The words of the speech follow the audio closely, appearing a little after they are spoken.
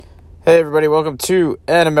Hey everybody, welcome to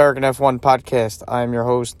an American F1 podcast. I am your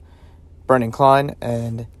host, Brendan Klein,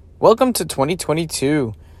 and welcome to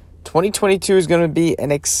 2022. 2022 is going to be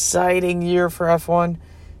an exciting year for F1.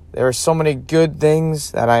 There are so many good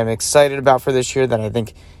things that I am excited about for this year that I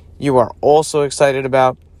think you are also excited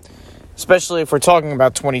about, especially if we're talking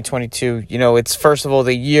about 2022. You know, it's first of all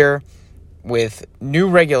the year with new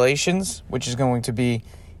regulations, which is going to be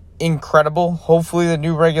incredible. Hopefully the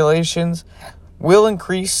new regulations will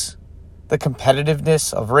increase the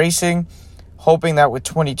competitiveness of racing, hoping that with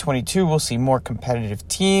 2022 we'll see more competitive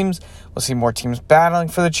teams, we'll see more teams battling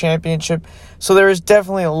for the championship. So there is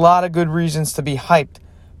definitely a lot of good reasons to be hyped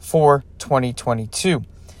for 2022.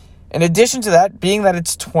 In addition to that, being that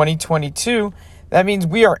it's 2022, that means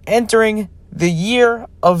we are entering the year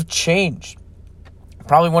of change.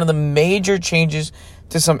 Probably one of the major changes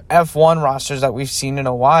to some F1 rosters that we've seen in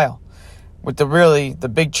a while. With the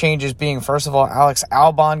big changes being, first of all, Alex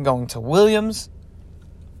Albon going to Williams.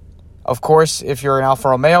 Of course, if you're an Alfa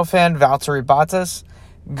Romeo fan, Valtteri Bottas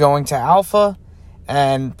going to Alfa.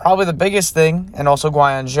 And probably the biggest thing, and also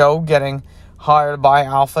Guan Zhou getting hired by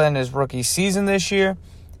Alfa in his rookie season this year.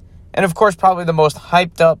 And of course, probably the most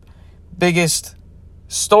hyped up, biggest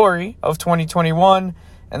story of 2021,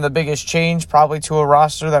 and the biggest change probably to a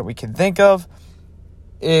roster that we can think of,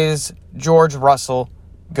 is George Russell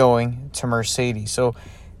going to Mercedes. So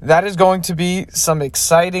that is going to be some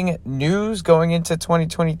exciting news going into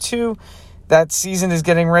 2022. That season is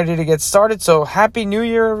getting ready to get started. So happy New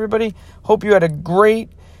Year, everybody. Hope you had a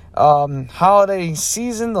great holiday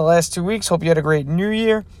season the last 2 weeks. Hope you had a great New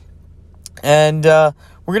Year. And we're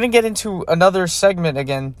going to get into another segment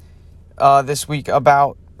again this week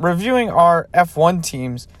about reviewing our F1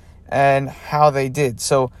 teams and how they did.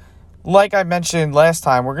 So like I mentioned last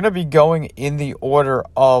time, we're going to be going in the order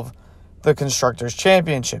of the Constructors'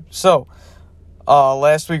 Championship. So,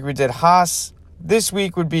 last week we did Haas. This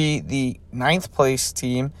week would be the 9th place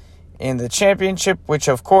team in the championship, which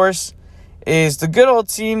of course is the good old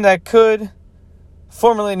team that could,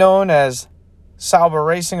 formerly known as Sauber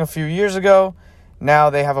Racing a few years ago. Now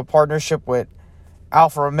they have a partnership with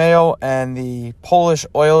Alfa Romeo and the Polish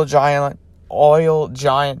oil giant,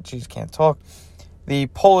 the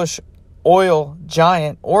Polish oil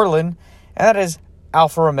giant Orlen, and that is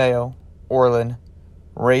Alfa Romeo Orlen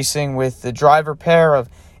Racing, with the driver pair of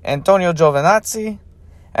Antonio Giovinazzi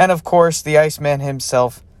and of course the Iceman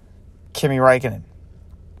himself, Kimi Räikkönen.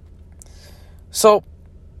 So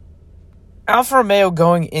Alfa Romeo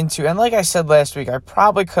going into, and like I said last week, I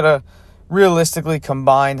probably could have realistically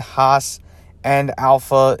combined Haas and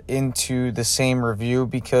Alfa into the same review,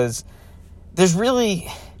 because there's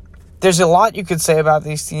a lot you could say about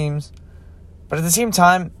these teams. But at the same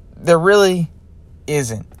time, there really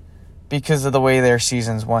isn't, because of the way their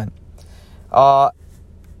seasons went. Alfa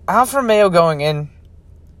Romeo going in,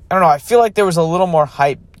 I don't know, I feel like there was a little more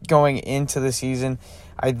hype going into the season.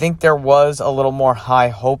 I think there was a little more high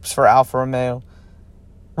hopes for Alfa Romeo.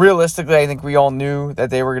 Realistically, I think we all knew that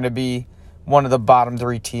they were going to be one of the bottom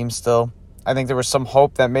 3 teams still. I think there was some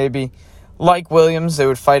hope that maybe, like Williams, they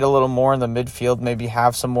would fight a little more in the midfield, maybe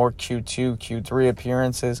have some more Q2, Q3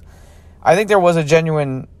 appearances. I think there was a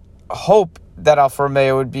genuine hope that Alfa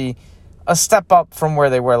Romeo would be a step up from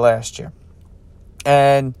where they were last year.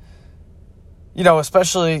 And, you know,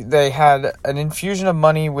 especially they had an infusion of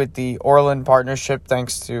money with the Orlen partnership,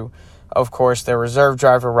 thanks to, of course, their reserve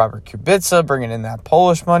driver, Robert Kubica, bringing in that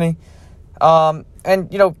Polish money. And,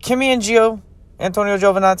 you know, Kimi and Antonio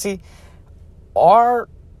Giovinazzi, are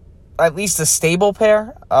at least a stable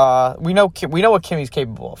pair. We know what Kimi's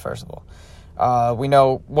capable of, first of all. We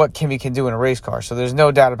know what Kimi can do in a race car, so there's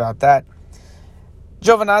no doubt about that.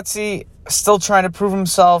 Giovinazzi still trying to prove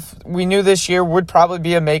himself. We knew this year would probably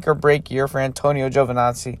be a make-or-break year for Antonio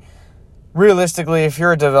Giovinazzi. Realistically, if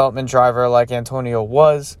you're a development driver like Antonio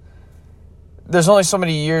was, there's only so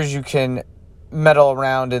many years you can meddle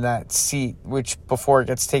around in that seat, which before it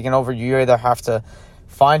gets taken over, you either have to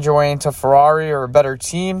find your way into Ferrari or a better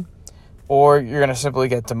team, or you're going to simply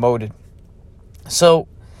get demoted. So,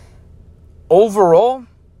 overall,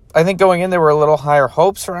 I think going in there were a little higher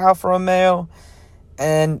hopes for Alfa Romeo,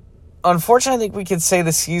 and unfortunately I think we could say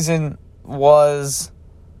the season was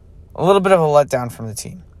a little bit of a letdown from the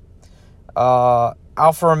team.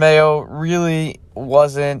 Alfa Romeo really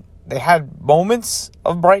wasn't, they had moments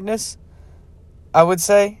of brightness, I would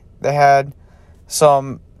say. They had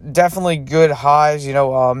some definitely good highs,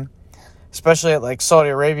 especially at like Saudi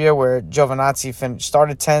Arabia, where Giovinazzi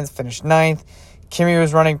started 10th, finished 9th. Kimi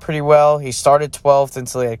was running pretty well. He started 12th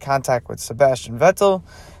until he had contact with Sebastian Vettel.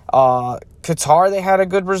 Qatar, they had a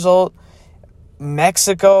good result.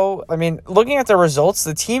 Mexico, I mean, looking at the results,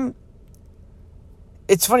 the team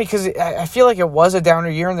it's funny because I feel like it was a downer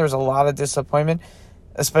year and there was a lot of disappointment,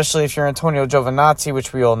 especially if you're Antonio Giovinazzi,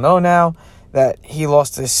 which we all know now, that he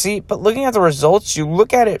lost his seat. But looking at the results, you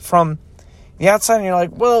look at it from the outside and you're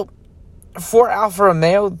like, well, for Alfa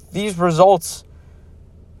Romeo, these results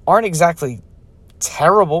aren't exactly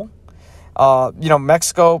terrible.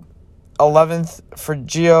 Mexico, 11th for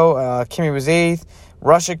Gio. Kimi was 8th.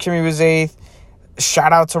 Russia, Kimi was 8th.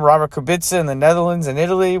 Shout out to Robert Kubica in the Netherlands and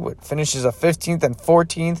Italy, which finishes a 15th and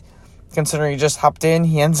 14th. Considering he just hopped in,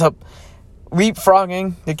 he ends up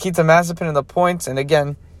leapfrogging Nikita Mazepin in the points. And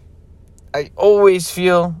again, I always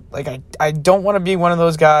feel like I don't want to be one of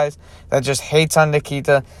those guys that just hates on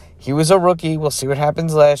Nikita. He was a rookie. We'll see what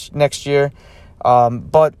happens next year.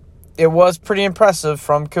 But it was pretty impressive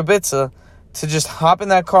from Kubica to just hop in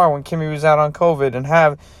that car when Kimi was out on COVID and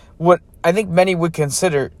have what I think many would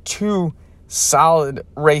consider 2 solid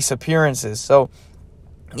race appearances. So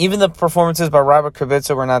even the performances by Robert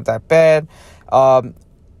Kubica were not that bad.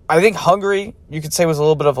 I think Hungary, you could say, was a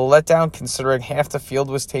little bit of a letdown considering half the field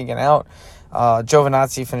was taken out.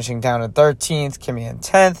 Giovinazzi finishing down in 13th, Kimi in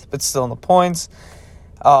 10th, but still in the points.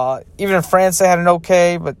 Even in France, they had an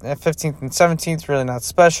okay, but 15th and 17th, really not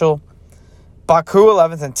special. Baku,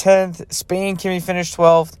 11th and 10th. Spain, Kimi finished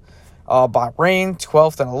 12th. Bahrain,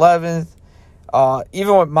 12th and 11th.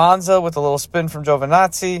 Even with Monza, with a little spin from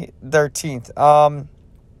Giovinazzi, 13th.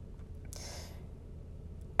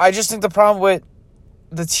 I just think the problem with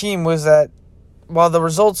the team was that while the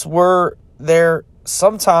results were there,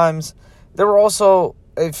 sometimes there were also,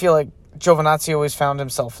 I feel like Giovinazzi always found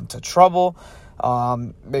himself into trouble.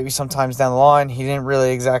 Maybe sometimes down the line, he didn't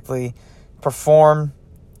really exactly perform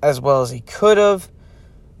as well as he could have.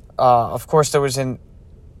 Of course, there was in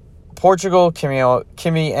Portugal,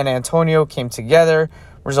 Kimi and Antonio came together,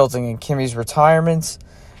 resulting in Kimi's retirements.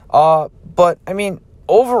 But, I mean,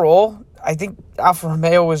 overall, I think Alfa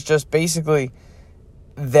Romeo was just basically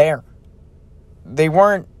there. They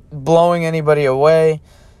weren't blowing anybody away.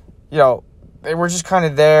 They were just kind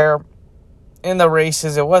of there in the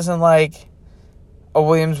races. It wasn't like a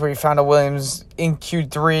Williams where you found a Williams in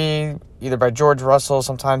Q3, either by George Russell.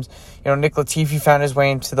 Sometimes, Nick Latifi found his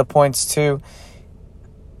way into the points too.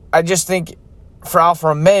 I just think for Alfa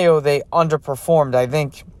Romeo, they underperformed. I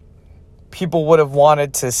think people would have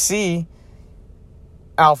wanted to see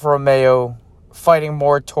Alfa Romeo fighting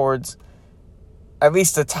more towards at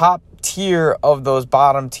least the top tier of those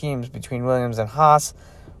bottom teams between Williams and Haas,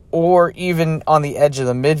 or even on the edge of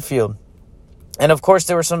the midfield. And of course,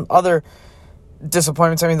 there were some other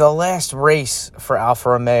disappointments. I mean, the last race for Alfa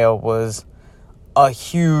Romeo was a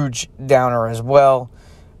huge downer as well,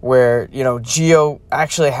 where, Gio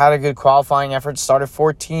actually had a good qualifying effort, started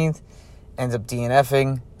 14th, ends up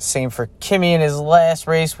DNFing. Same for Kimi in his last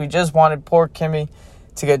race. We just wanted poor Kimi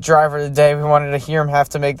to get driver of the day. We wanted to hear him have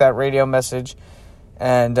to make that radio message.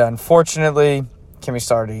 And unfortunately, Kimi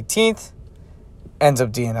started 18th, ends up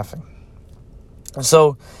DNFing.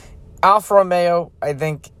 So Alfa Romeo, I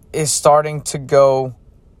think, is starting to go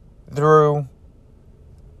through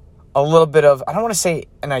a little bit of, I don't want to say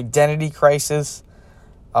an identity crisis,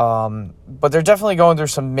 but they're definitely going through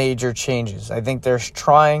some major changes. I think they're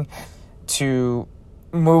trying to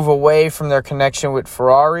move away from their connection with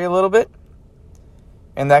Ferrari a little bit,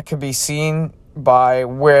 and that could be seen by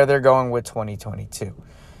where they're going with 2022.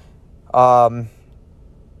 But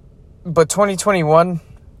 2021,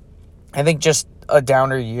 I think just a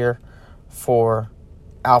downer year for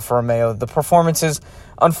Alfa Romeo. The performances,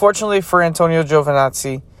 unfortunately for Antonio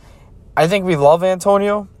Giovinazzi, I think we love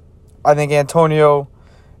Antonio. I think Antonio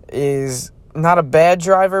is not a bad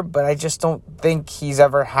driver, but I just don't think he's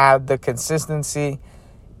ever had the consistency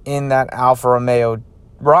in that Alfa Romeo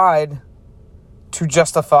ride to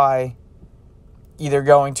justify either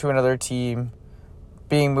going to another team,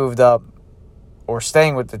 being moved up, or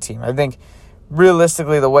staying with the team. I think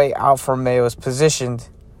realistically, the way Alfa Romeo is positioned,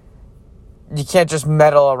 you can't just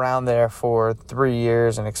meddle around there for 3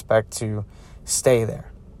 years and expect to stay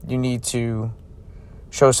there. You need to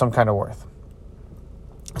show some kind of worth.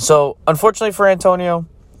 So, unfortunately for Antonio,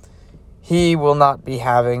 he will not be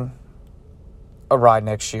having a ride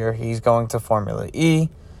next year. He's going to Formula E.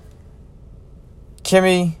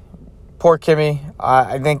 Kimi, poor Kimi.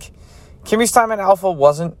 I think Kimi's time at Alfa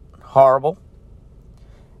wasn't horrible.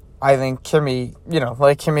 I think Kimi,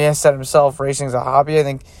 like Kimi has said himself, racing's a hobby. I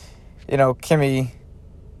think, Kimi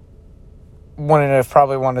wouldn't have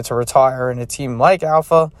probably wanted to retire in a team like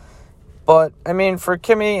Alfa. But, I mean, for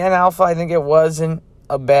Kimi and Alfa, I think it wasn't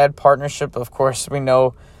a bad partnership. Of course, we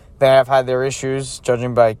know they have had their issues,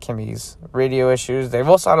 judging by Kimi's radio issues. They've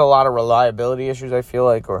also had a lot of reliability issues, I feel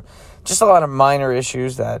like, or just a lot of minor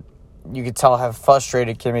issues that, you could tell have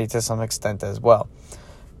frustrated Kimi to some extent as well.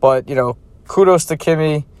 But, kudos to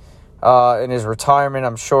Kimi in his retirement.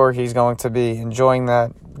 I'm sure he's going to be enjoying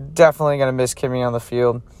that. Definitely going to miss Kimi on the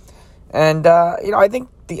field. And, I think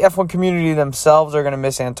the F1 community themselves are going to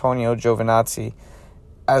miss Antonio Giovinazzi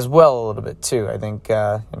as well a little bit too. I think,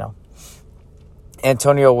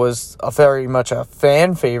 Antonio was very much a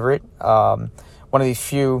fan favorite. One of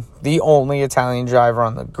the only Italian driver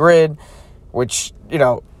on the grid, which,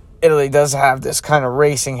 Italy does have this kind of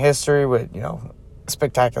racing history with,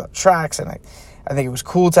 spectacular tracks. And I think it was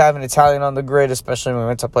cool to have an Italian on the grid, especially when we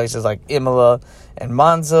went to places like Imola and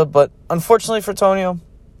Monza. But unfortunately for Antonio,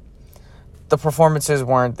 the performances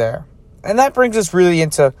weren't there. And that brings us really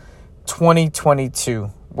into 2022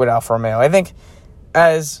 with Alfa Romeo. I think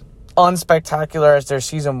as unspectacular as their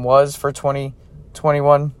season was for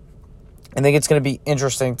 2021, I think it's going to be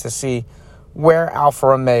interesting to see where Alfa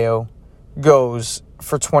Romeo goes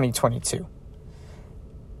for 2022.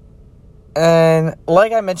 And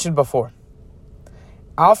like I mentioned before,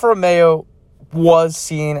 Alfa Romeo was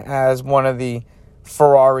seen as one of the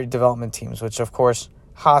Ferrari development teams, which of course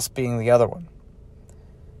Haas being the other one.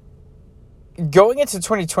 Going into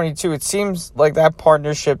 2022, it seems like that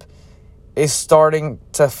partnership is starting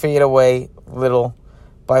to fade away little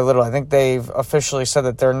by little. I think they've officially said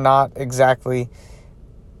that they're not exactly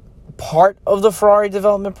part of the Ferrari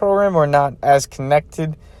development program or not as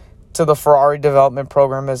connected to the Ferrari development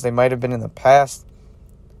program as they might have been in the past.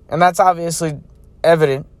 And that's obviously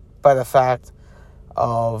evident by the fact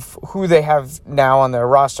of who they have now on their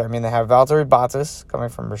roster. I mean, they have Valtteri Bottas coming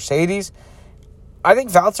from Mercedes. I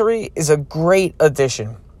think Valtteri is a great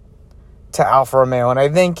addition to Alfa Romeo. And I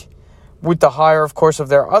think with the hire, of course, of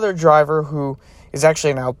their other driver, who is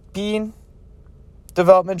actually an Alpine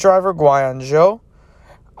development driver, Guan Zhou,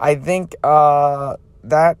 I think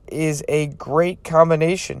that is a great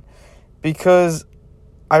combination, because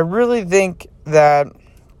I really think that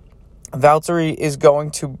Valtteri is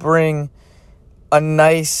going to bring a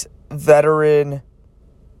nice veteran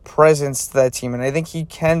presence to that team. And I think he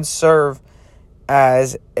can serve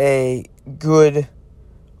as a good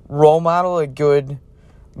role model, a good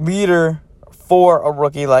leader for a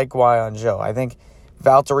rookie like Guan Zhou. I think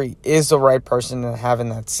Valtteri is the right person to have in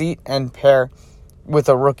that seat and pair with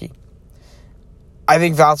a rookie. I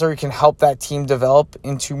think Valtteri can help that team develop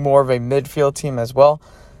into more of a midfield team as well.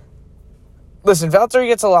 Listen, Valtteri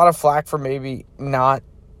gets a lot of flack for maybe not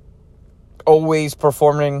always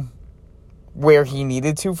performing where he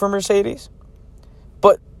needed to for Mercedes.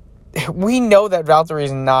 But we know that Valtteri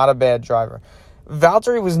is not a bad driver.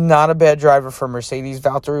 Valtteri was not a bad driver for Mercedes.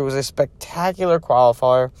 Valtteri was a spectacular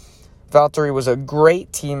qualifier. Valtteri was a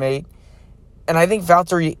great teammate. And I think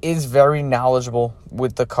Valtteri is very knowledgeable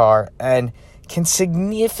with the car and can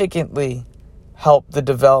significantly help the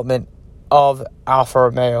development of Alfa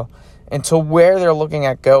Romeo into where they're looking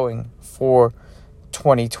at going for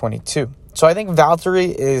 2022. So I think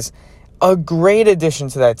Valtteri is a great addition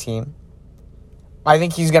to that team. I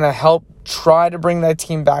think he's going to help try to bring that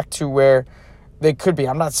team back to where they could be.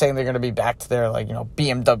 I'm not saying they're going to be back to their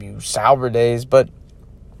BMW Sauber days, but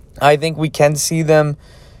I think we can see them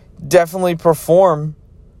definitely perform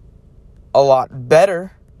a lot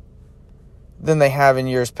better than they have in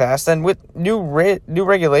years past. And with new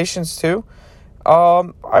regulations too,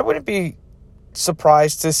 I wouldn't be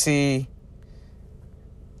surprised to see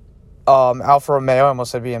Alfa Romeo, I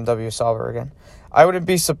almost said BMW Sauber again. I wouldn't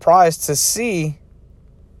be surprised to see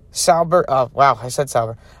Sauber, I said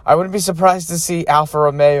Sauber. I wouldn't be surprised to see Alfa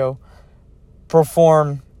Romeo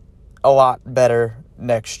perform a lot better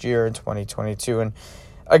next year in 2022. And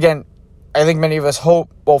again, I think many of us hope,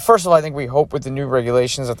 well, first of all, I think we hope with the new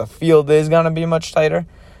regulations that the field is going to be much tighter.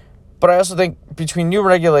 But I also think between new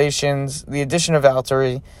regulations, the addition of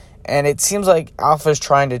Valtteri, and it seems like Alfa is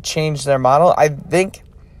trying to change their model, I think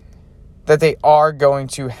that they are going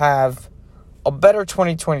to have a better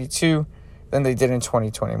 2022 than they did in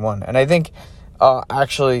 2021. And I think,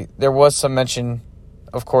 actually, there was some mention,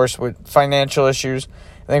 of course, with financial issues.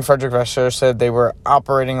 I think Frederick Vasseur said they were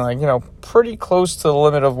operating pretty close to the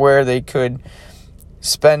limit of where they could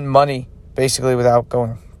spend money, basically, without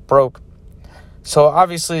going broke. So,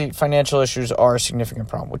 obviously, financial issues are a significant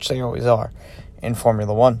problem, which they always are in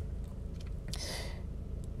Formula One.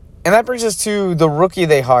 And that brings us to the rookie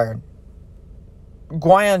they hired,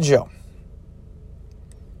 Guan Zhou.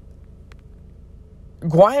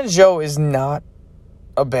 Guan Zhou is not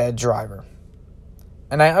a bad driver.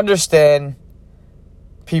 And I understand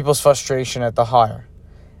people's frustration at the hire.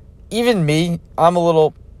 Even me, I'm a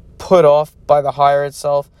little put off by the hire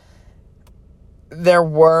itself. There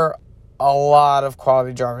were a lot of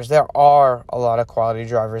quality drivers. There are a lot of quality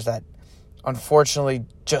drivers that unfortunately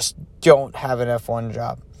just don't have an F1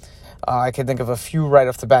 job. I can think of a few right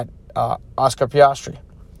off the bat. Oscar Piastri.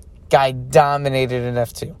 Guy dominated in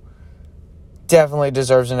F2. Definitely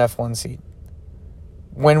deserves an F1 seat.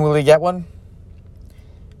 When will he get one?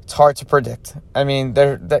 It's hard to predict. I mean,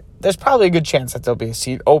 there's probably a good chance that there'll be a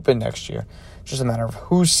seat open next year. It's just a matter of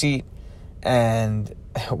whose seat and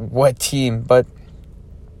what team. But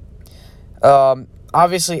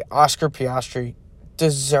obviously, Oscar Piastri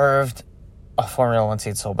deserved a Formula One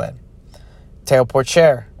seat so bad. Teo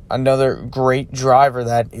Porcher, another great driver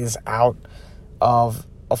that is out of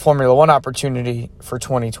a Formula One opportunity for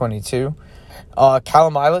 2022.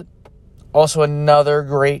 Callum Ilott, also another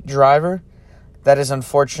great driver that is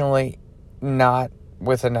unfortunately not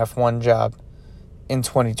with an F1 job in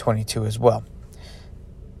 2022 as well.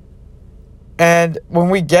 And when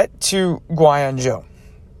we get to Guyan Zhou,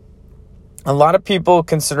 a lot of people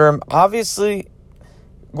consider him, obviously,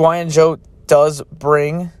 Guyan Zhou does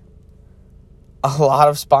bring a lot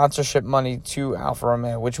of sponsorship money to Alfa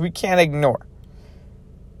Romeo, which we can't ignore.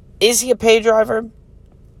 Is he a pay driver?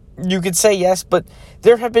 You could say yes, but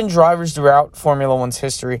there have been drivers throughout Formula One's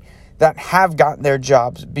history that have gotten their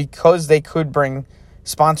jobs because they could bring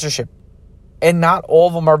sponsorship. And not all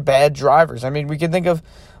of them are bad drivers. I mean, we can think of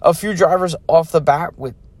a few drivers off the bat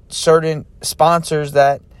with certain sponsors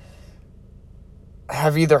that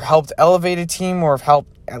have either helped elevate a team or have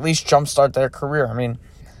helped at least jumpstart their career. I mean,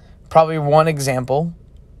 probably one example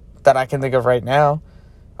that I can think of right now,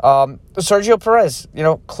 Sergio Perez,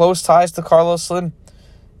 close ties to Carlos Slim.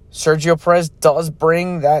 Sergio Perez does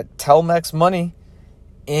bring that Telmex money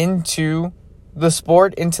into the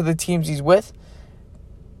sport, into the teams he's with.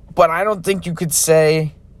 But I don't think you could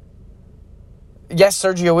say, yes,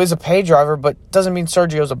 Sergio is a pay driver, but doesn't mean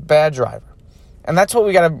Sergio's a bad driver. And that's what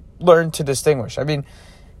we got to learn to distinguish. I mean,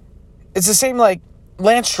 it's the same like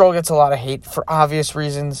Lance Stroll gets a lot of hate for obvious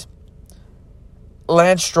reasons.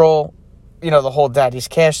 Lance Stroll, the whole daddy's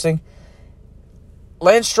cash thing.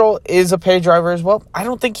 Lance Stroll is a pay driver as well. I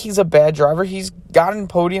don't think he's a bad driver. He's gotten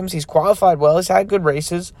podiums. He's qualified well. He's had good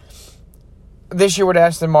races. This year with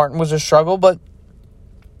Aston Martin was a struggle, but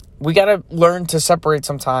we got to learn to separate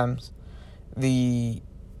sometimes the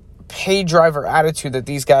pay driver attitude that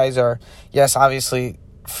these guys are. Yes, obviously,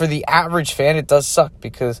 for the average fan, it does suck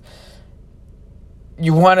because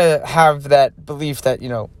you want to have that belief that,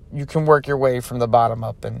 you can work your way from the bottom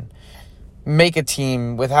up and make a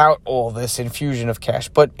team without all this infusion of cash.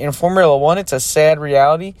 But in Formula One, it's a sad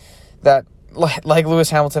reality that, like Lewis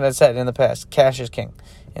Hamilton had said in the past, cash is king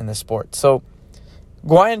in this sport. So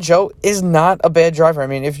Guyan Zhou is not a bad driver. I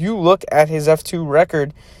mean, if you look at his F2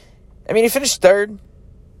 record, he finished third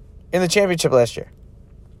in the championship last year,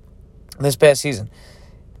 this past season.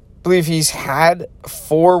 I believe he's had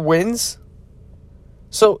 4 wins.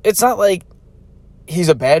 So it's not like he's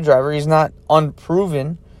a bad driver. He's not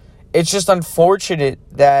unproven. It's just unfortunate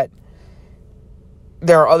that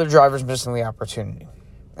there are other drivers missing the opportunity.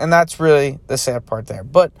 And that's really the sad part there.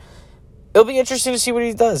 But it'll be interesting to see what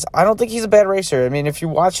he does. I don't think he's a bad racer. I mean, if you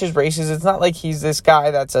watch his races, it's not like he's this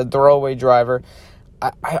guy that's a throwaway driver.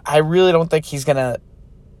 I really don't think he's going to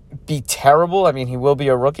be terrible. I mean, he will be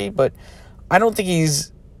a rookie, but I don't think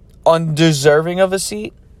he's undeserving of a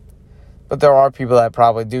seat. But there are people that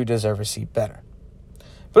probably do deserve a seat better.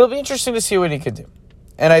 But it'll be interesting to see what he could do.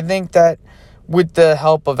 And I think that with the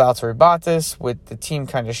help of Valtteri Bottas, with the team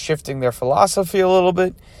kind of shifting their philosophy a little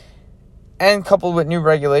bit, and coupled with new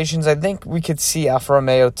regulations, I think we could see Alfa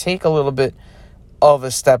Romeo take a little bit of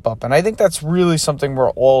a step up. And I think that's really something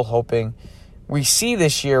we're all hoping we see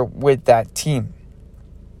this year with that team.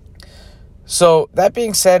 So that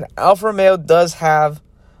being said, Alfa Romeo does have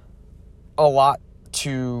a lot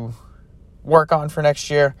to work on for next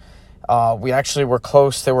year. We actually were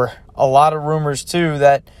close. There were a lot of rumors, too,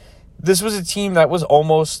 that this was a team that was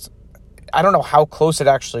almost, I don't know how close it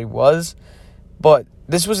actually was, but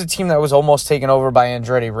this was a team that was almost taken over by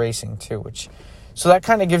Andretti Racing, too. So that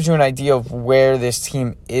kind of gives you an idea of where this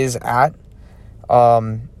team is at.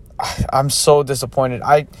 I'm so disappointed.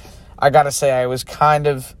 I got to say, I was kind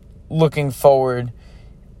of looking forward.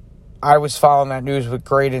 I was following that news with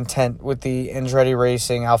great intent with the Andretti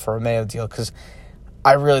Racing Alfa Romeo deal because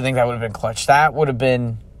I really think that would have been clutch. That would have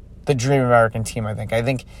been the dream American team, I think. I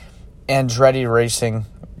think Andretti Racing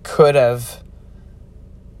could have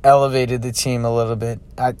elevated the team a little bit.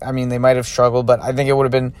 I mean, they might have struggled, but I think it would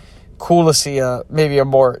have been cool to see maybe a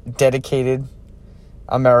more dedicated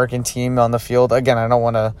American team on the field. Again, I don't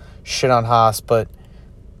want to shit on Haas, but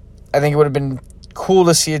I think it would have been cool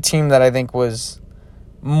to see a team that I think was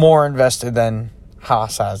more invested than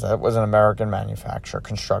Haas has. That was an American manufacturer,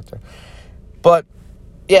 constructor. But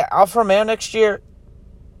yeah, Alfa Romeo next year,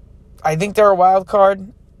 I think they're a wild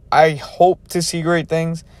card. I hope to see great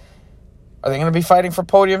things. Are they going to be fighting for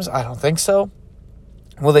podiums? I don't think so.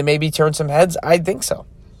 Will they maybe turn some heads? I think so.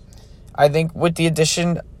 I think with the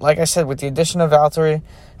addition, like I said, with the addition of Valtteri,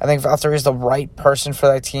 I think Valtteri is the right person for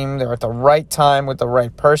that team. They're at the right time with the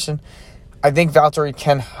right person. I think Valtteri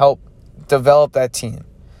can help develop that team.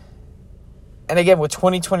 And again, with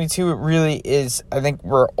 2022, it really is, I think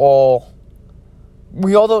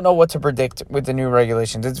we all don't know what to predict with the new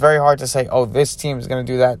regulations. It's very hard to say, oh, this team is going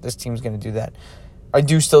to do that, this team's going to do that. I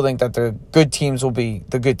do still think that the good teams will be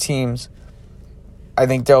the good teams. I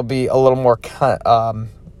think there'll be a little more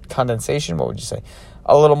condensation, what would you say?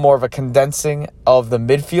 A little more of a condensing of the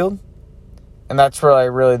midfield. And that's where I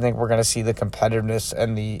really think we're going to see the competitiveness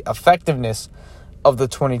and the effectiveness of the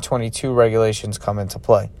 2022 regulations come into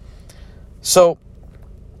play. So,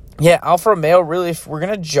 yeah, Alfa Romeo, really, if we're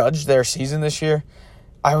going to judge their season this year,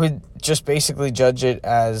 I would just basically judge it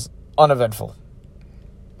as uneventful.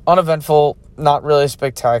 Uneventful, not really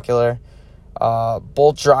spectacular.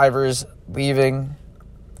 Both drivers leaving.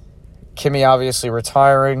 Kimi obviously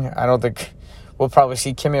retiring. I don't think we'll probably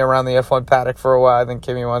see Kimi around the F1 paddock for a while. I think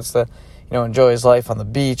Kimi wants to, enjoy his life on the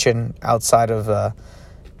beach and outside of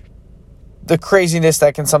the craziness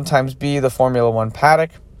that can sometimes be the Formula One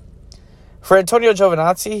paddock. For Antonio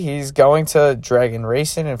Giovinazzi, he's going to Dragon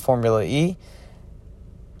Racing in Formula E.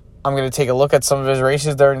 I'm going to take a look at some of his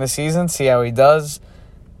races during the season, see how he does.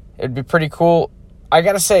 It'd be pretty cool. I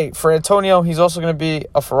got to say, for Antonio, he's also going to be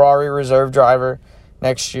a Ferrari reserve driver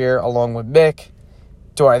next year along with Mick.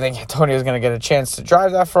 Do I think Antonio's going to get a chance to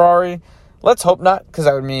drive that Ferrari? Let's hope not, because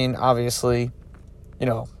that would mean, obviously,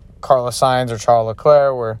 Carlos Sainz or Charles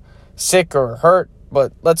Leclerc were sick or hurt.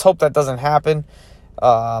 But let's hope that doesn't happen.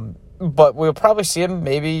 But we'll probably see him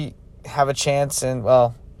maybe have a chance in,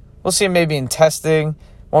 we'll see him maybe in testing.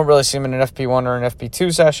 Won't really see him in an FP1 or an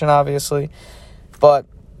FP2 session, obviously. But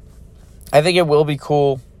I think it will be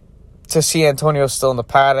cool to see Antonio still in the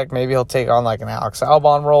paddock. Maybe he'll take on like an Alex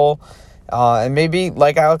Albon role. And maybe,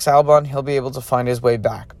 like Alex Albon, he'll be able to find his way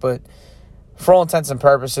back. But for all intents and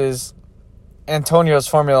purposes, Antonio's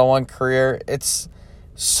Formula One career, it's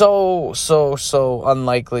so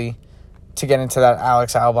unlikely to get into that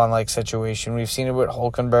Alex Albon-like situation. We've seen it with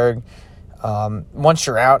Hülkenberg. Once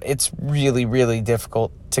you're out, it's really, really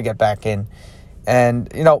difficult to get back in. And,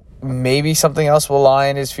 maybe something else will lie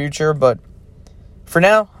in his future. But for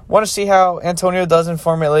now, want to see how Antonio does in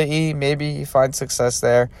Formula E. Maybe he finds success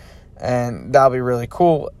there. And that'll be really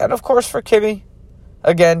cool. And, of course, for Kimi,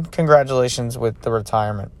 again, congratulations with the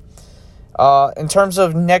retirement. In terms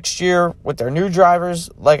of next year with their new drivers,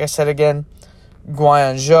 like I said again,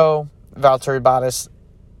 Guan Zhou, Valtteri Bottas,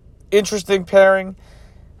 interesting pairing.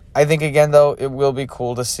 I think, again, though, it will be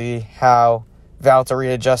cool to see how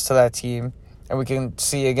Valtteri adjusts to that team. And we can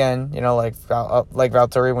see, again, like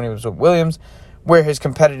Valtteri when he was with Williams, where his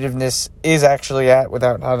competitiveness is actually at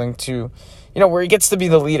without having to, where he gets to be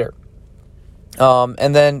the leader.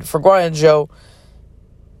 And then for Guan Zhou,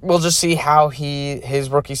 we'll just see how his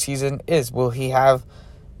rookie season is. Will he have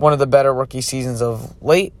one of the better rookie seasons of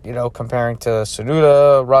late, comparing to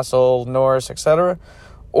Tsunoda, Russell, Norris, etc.?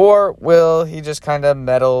 Or will he just kind of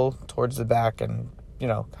meddle towards the back and,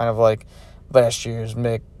 kind of like last year's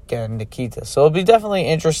Mick and Nikita? So it'll be definitely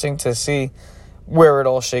interesting to see where it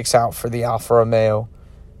all shakes out for the Alfa Romeo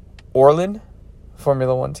Orlen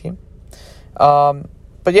Formula One team. But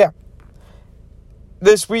yeah,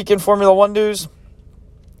 this week in Formula One news,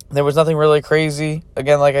 there was nothing really crazy.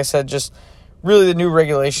 Again, like I said, just really the new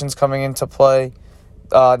regulations coming into play.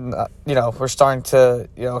 We're starting to,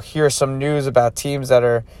 hear some news about teams that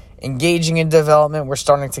are engaging in development. We're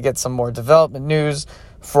starting to get some more development news.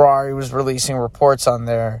 Ferrari was releasing reports on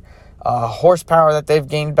their horsepower that they've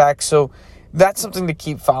gained back. So that's something to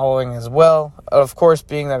keep following as well. Of course,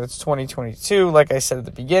 being that it's 2022, like I said at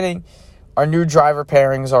the beginning, our new driver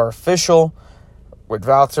pairings are official with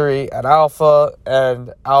Valtteri at Alfa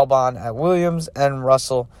and Albon at Williams and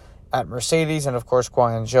Russell at Mercedes, and of course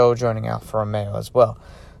Guan Zhou joining Alfa Romeo as well.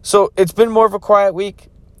 So it's been more of a quiet week,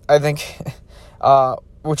 I think,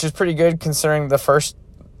 which is pretty good considering the first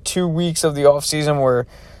 2 weeks of the offseason were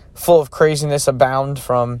full of craziness abound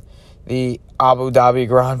from the Abu Dhabi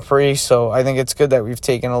Grand Prix. So I think it's good that we've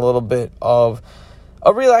taken a little bit of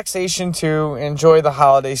a relaxation to enjoy the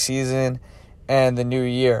holiday season and the new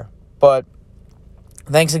year. But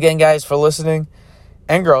thanks again, guys, for listening,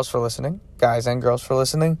 and girls for listening. Guys and girls for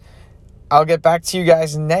listening. I'll get back to you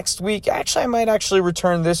guys next week. Actually, I might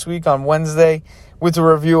return this week on Wednesday with a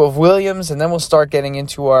review of Williams, and then we'll start getting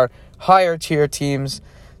into our higher tier teams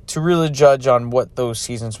to really judge on what those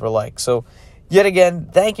seasons were like. So yet again,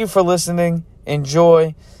 thank you for listening.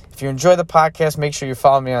 Enjoy. If you enjoy the podcast, make sure you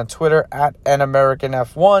follow me on Twitter at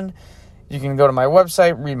AnAmericanF1. You can go to my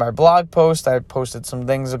website, read my blog post. I posted some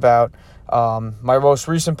things about, my most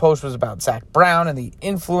recent post was about Zach Brown and the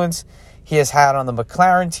influence he has had on the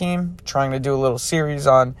McLaren team, trying to do a little series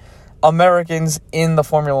on Americans in the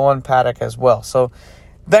Formula One paddock as well. So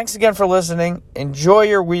thanks again for listening. Enjoy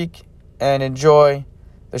your week and enjoy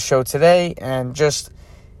the show today. And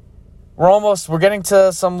we're getting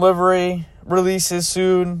to some livery releases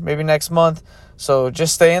soon, maybe next month. So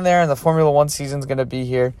just stay in there, and the Formula One season's going to be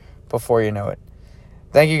here before you know it.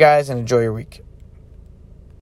 Thank you guys, and enjoy your week.